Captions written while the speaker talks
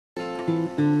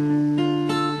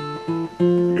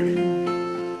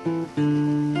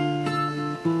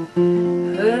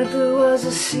Heard there was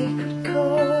a secret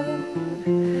chord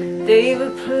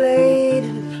David played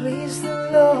and it pleased the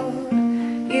Lord.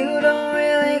 You don't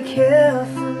really care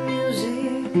for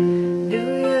music, do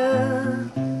ya?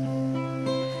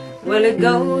 Well, it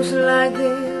goes like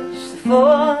this: the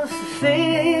fourth, the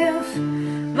fifth,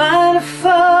 minor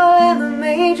fall and the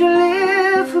major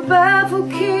lift, a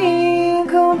baffled king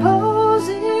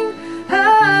composing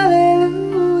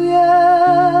hallelujah,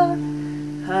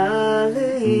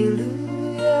 hallelujah,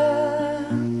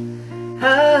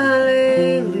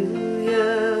 hallelujah,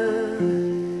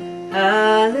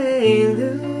 hallelujah,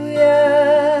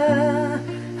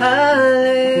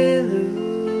 hallelujah.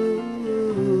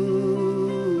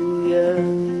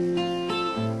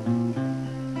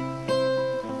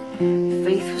 Your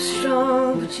faith was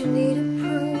strong, but you needed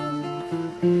proof.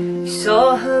 You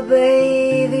saw her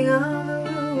bathing on the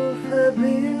roof, her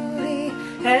beauty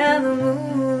and the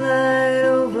moonlight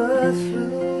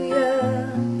overthrew ya.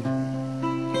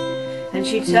 And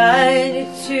she tied you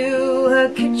to her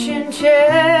kitchen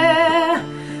chair,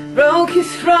 broke your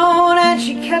throne and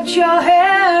she cut your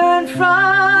hair, and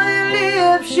from your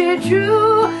lips she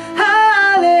drew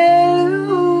hallelujah,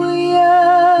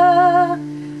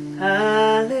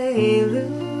 hallelujah,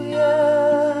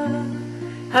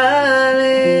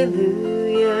 hallelujah,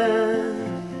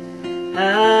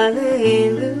 hallelujah,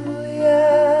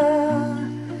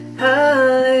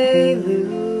 hallelujah.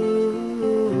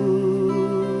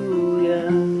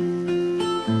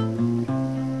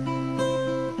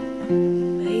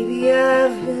 Maybe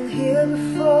I've been here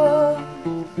before,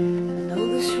 I know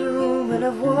this room and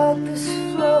I've walked this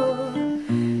floor.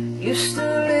 Used to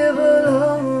live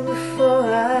alone before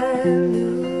I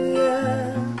knew ya,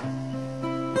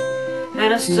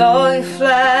 and I saw your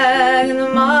flag in the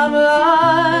marble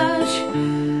arch.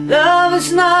 Love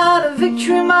is not a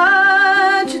victory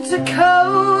march, it's a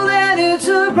code and it's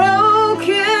a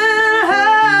broken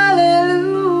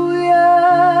hallelujah,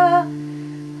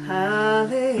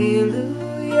 hallelujah,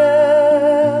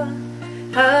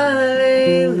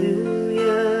 hallelujah,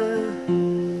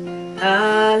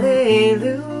 hallelujah,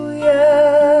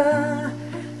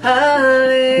 hallelujah.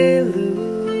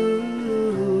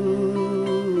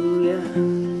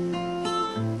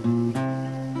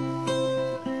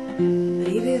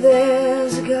 Maybe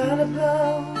there's a God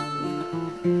above.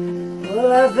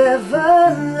 All I've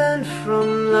ever learned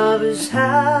from love is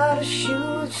how to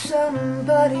shoot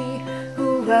somebody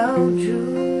who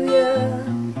outdrew ya.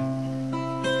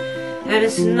 And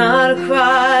it's not a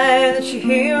cry that you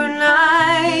hear at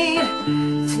night,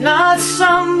 it's not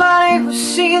somebody who's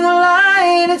seen the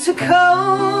light, it's a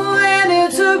cold and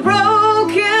it's a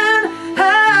broken